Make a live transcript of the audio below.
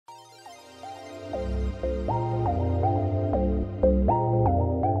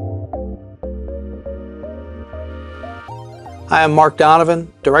Hi, I'm Mark Donovan,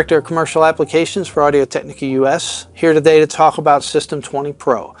 Director of Commercial Applications for Audio-Technica US, here today to talk about System 20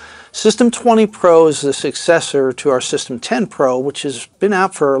 Pro. System 20 Pro is the successor to our System 10 Pro, which has been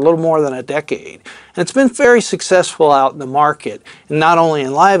out for a little more than a decade. And it's been very successful out in the market, and not only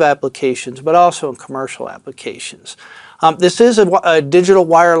in live applications, but also in commercial applications. This is a digital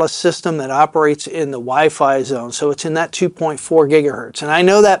wireless system that operates in the Wi-Fi zone, so it's in that 2.4 gigahertz. And I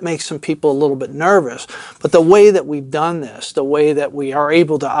know that makes some people a little bit nervous, but the way that we've done this, the way that we are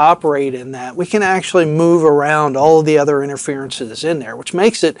able to operate in that, we can actually move around all of the other interferences in there, which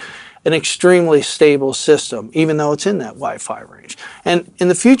makes it an extremely stable system, even though it's in that Wi-Fi range. And in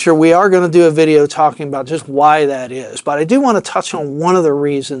the future, we are going to do a video talking about just why that is. But I do want to touch on one of the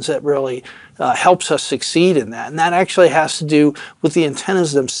reasons that really helps us succeed in that, and that actually has to do with the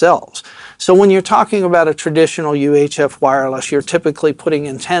antennas themselves. So when you're talking about a traditional UHF wireless, you're typically putting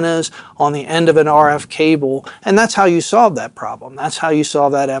antennas on the end of an RF cable, and that's how you solve that problem. That's how you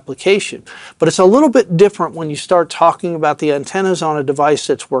solve that application. But it's a little bit different when you start talking about the antennas on a device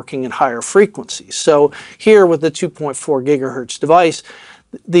that's working at higher frequencies. So here with the 2.4 gigahertz device,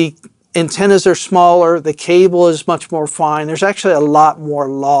 the antennas are smaller, the cable is much more fine, there's actually a lot more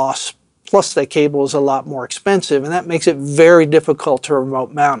loss. Plus the cable is a lot more expensive, and that makes it very difficult to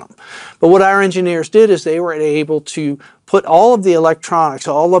remote mount them. But what our engineers did is they were able to put all of the electronics,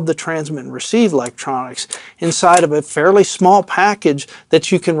 all of the transmit and receive electronics inside of a fairly small package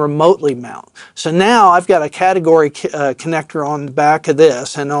that you can remotely mount. So now I've got a category connector on the back of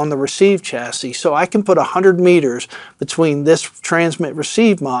this and on the receive chassis, so I can put 100 meters between this transmit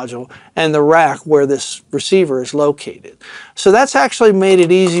receive module and the rack where this receiver is located. So that's actually made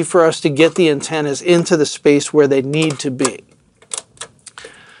it easy for us to get the antennas into the space where they need to be.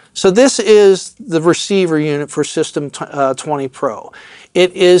 So this is the receiver unit for System 20 Pro.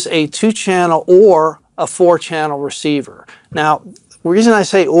 It is a 2-channel or a 4-channel receiver. Now, the reason I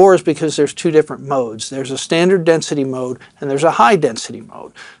say or is because there's two different modes. There's a standard density mode and there's a high density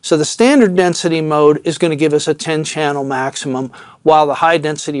mode. So the standard density mode is going to give us a 10-channel maximum, while the high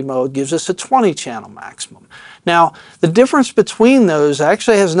density mode gives us a 20-channel maximum. Now, the difference between those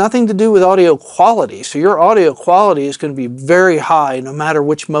actually has nothing to do with audio quality. So your audio quality is going to be very high no matter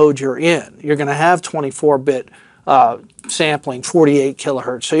which mode you're in. You're going to have 24-bit sampling, 48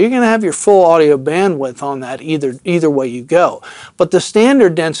 kilohertz. So you're going to have your full audio bandwidth on that either way you go. But the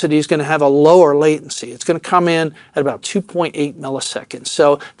standard density is going to have a lower latency. It's going to come in at about 2.8 milliseconds.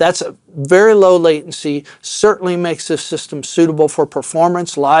 So that's a very low latency, certainly makes this system suitable for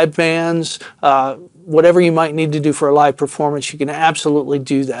performance, live bands, whatever you might need to do for a live performance, you can absolutely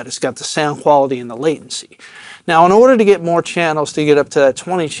do that. It's got the sound quality and the latency. Now, in order to get more channels to get up to that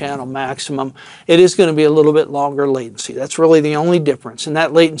 20-channel maximum, it is going to be a little bit longer latency. That's really the only difference, and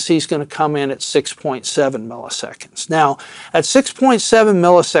that latency is going to come in at 6.7 milliseconds. Now, at 6.7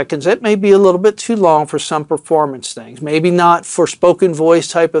 milliseconds, it may be a little bit too long for some performance things. Maybe not for spoken voice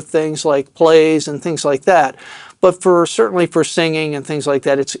type of things like plays and things like that, but certainly for singing and things like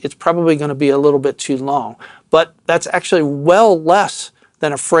that, it's probably going to be a little bit too long. But that's actually well less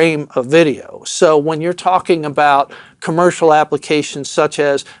than a frame of video. So when you're talking about commercial applications such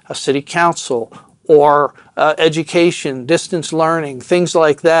as a city council or education, distance learning, things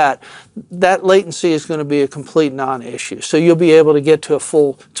like that, that latency is going to be a complete non-issue. So you'll be able to get to a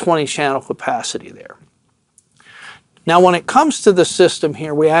full 20-channel capacity there. Now, when it comes to the system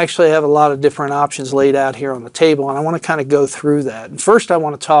here, we actually have a lot of different options laid out here on the table, and I want to kind of go through that. And first, I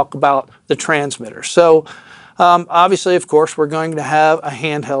want to talk about the transmitter. So obviously, of course, we're going to have a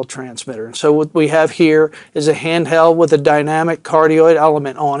handheld transmitter. And so what we have here is a handheld with a dynamic cardioid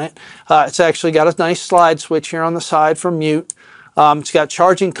element on it. It's actually got a nice slide switch here on the side for mute. It's got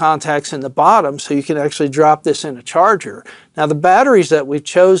charging contacts in the bottom, so you can actually drop this in a charger. Now, the batteries that we've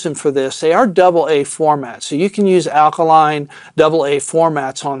chosen for this, they are AA format, so you can use alkaline AA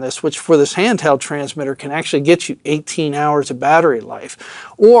formats on this, which for this handheld transmitter can actually get you 18 hours of battery life.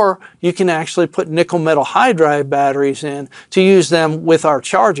 Or you can actually put nickel metal hydride batteries in to use them with our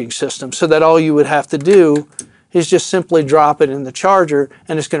charging system, so that all you would have to do is just simply drop it in the charger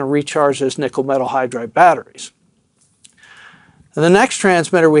and it's going to recharge those nickel metal hydride batteries. And the next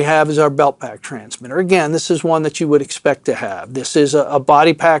transmitter we have is our belt pack transmitter. Again, this is one that you would expect to have. This is a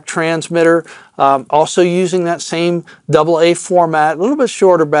body pack transmitter, also using that same AA format, a little bit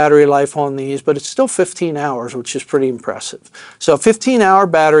shorter battery life on these, but it's still 15 hours, which is pretty impressive. So 15-hour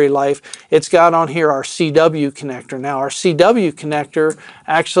battery life. It's got on here our CW connector. Now, our CW connector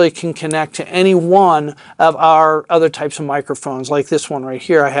actually can connect to any one of our other types of microphones, like this one right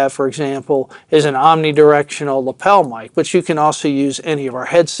here I have, for example, is an omnidirectional lapel mic, but you can also use any of our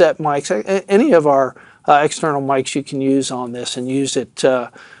headset mics, any of our external mics you can use on this and use it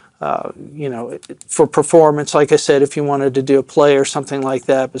you know, for performance, like I said, if you wanted to do a play or something like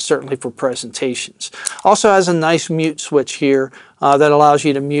that, but certainly for presentations. Also has a nice mute switch here that allows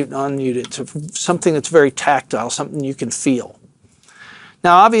you to mute and unmute it. It's something that's very tactile, something you can feel.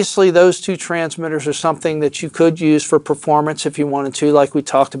 Now obviously those two transmitters are something that you could use for performance if you wanted to, like we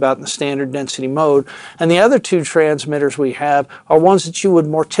talked about in the standard density mode. And the other two transmitters we have are ones that you would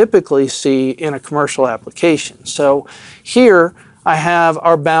more typically see in a commercial application. So here I have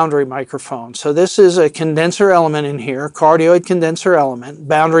our boundary microphone. So this is a condenser element in here, cardioid condenser element,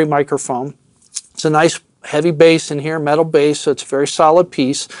 boundary microphone. It's a nice heavy bass in here, metal bass, so it's a very solid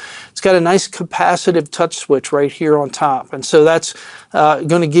piece. It's got a nice capacitive touch switch right here on top, and so that's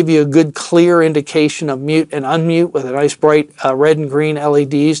going to give you a good clear indication of mute and unmute with a nice bright red and green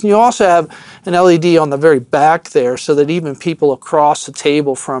LEDs. And you also have an LED on the very back there so that even people across the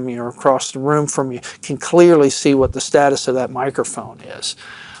table from you or across the room from you can clearly see what the status of that microphone is.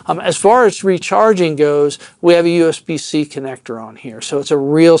 As far as recharging goes, we have a USB-C connector on here. So it's a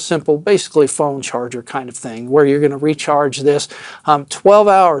real simple, basically phone charger kind of thing where you're going to recharge this. 12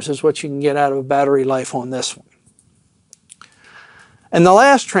 hours is what you can get out of a battery life on this one. And the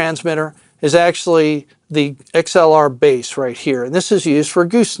last transmitter is actually the XLR base right here, and this is used for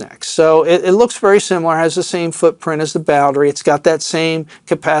goosenecks. So it looks very similar, has the same footprint as the boundary. It's got that same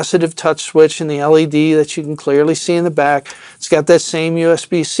capacitive touch switch and the LED that you can clearly see in the back. It's got that same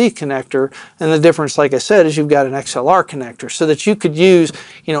USB-C connector, and the difference, like I said, is you've got an XLR connector so that you could use,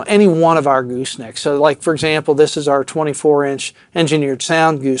 you know, any one of our goosenecks. So like, for example, this is our 24-inch engineered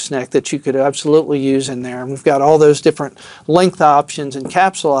sound gooseneck that you could absolutely use in there. And we've got all those different length options and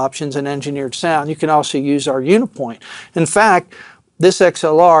capsule options in engineered sound. You can also use our Unipoint. In fact, this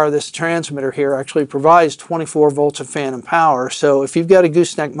XLR, this transmitter here, actually provides 24 volts of phantom power. So if you've got a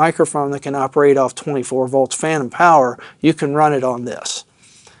gooseneck microphone that can operate off 24 volts phantom power, you can run it on this.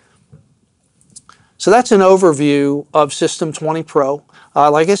 So that's an overview of System 20 Pro.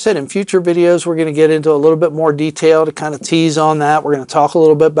 Like I said, in future videos we're going to get into a little bit more detail to kind of tease on that. We're going to talk a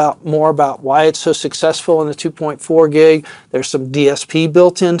little bit more about why it's so successful in the 2.4 gig. There's some DSP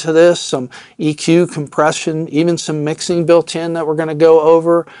built into this, some EQ, compression, even some mixing built in that we're going to go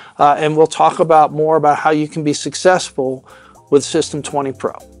over. And we'll talk about more about how you can be successful with System 20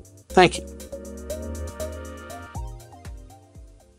 Pro. Thank you.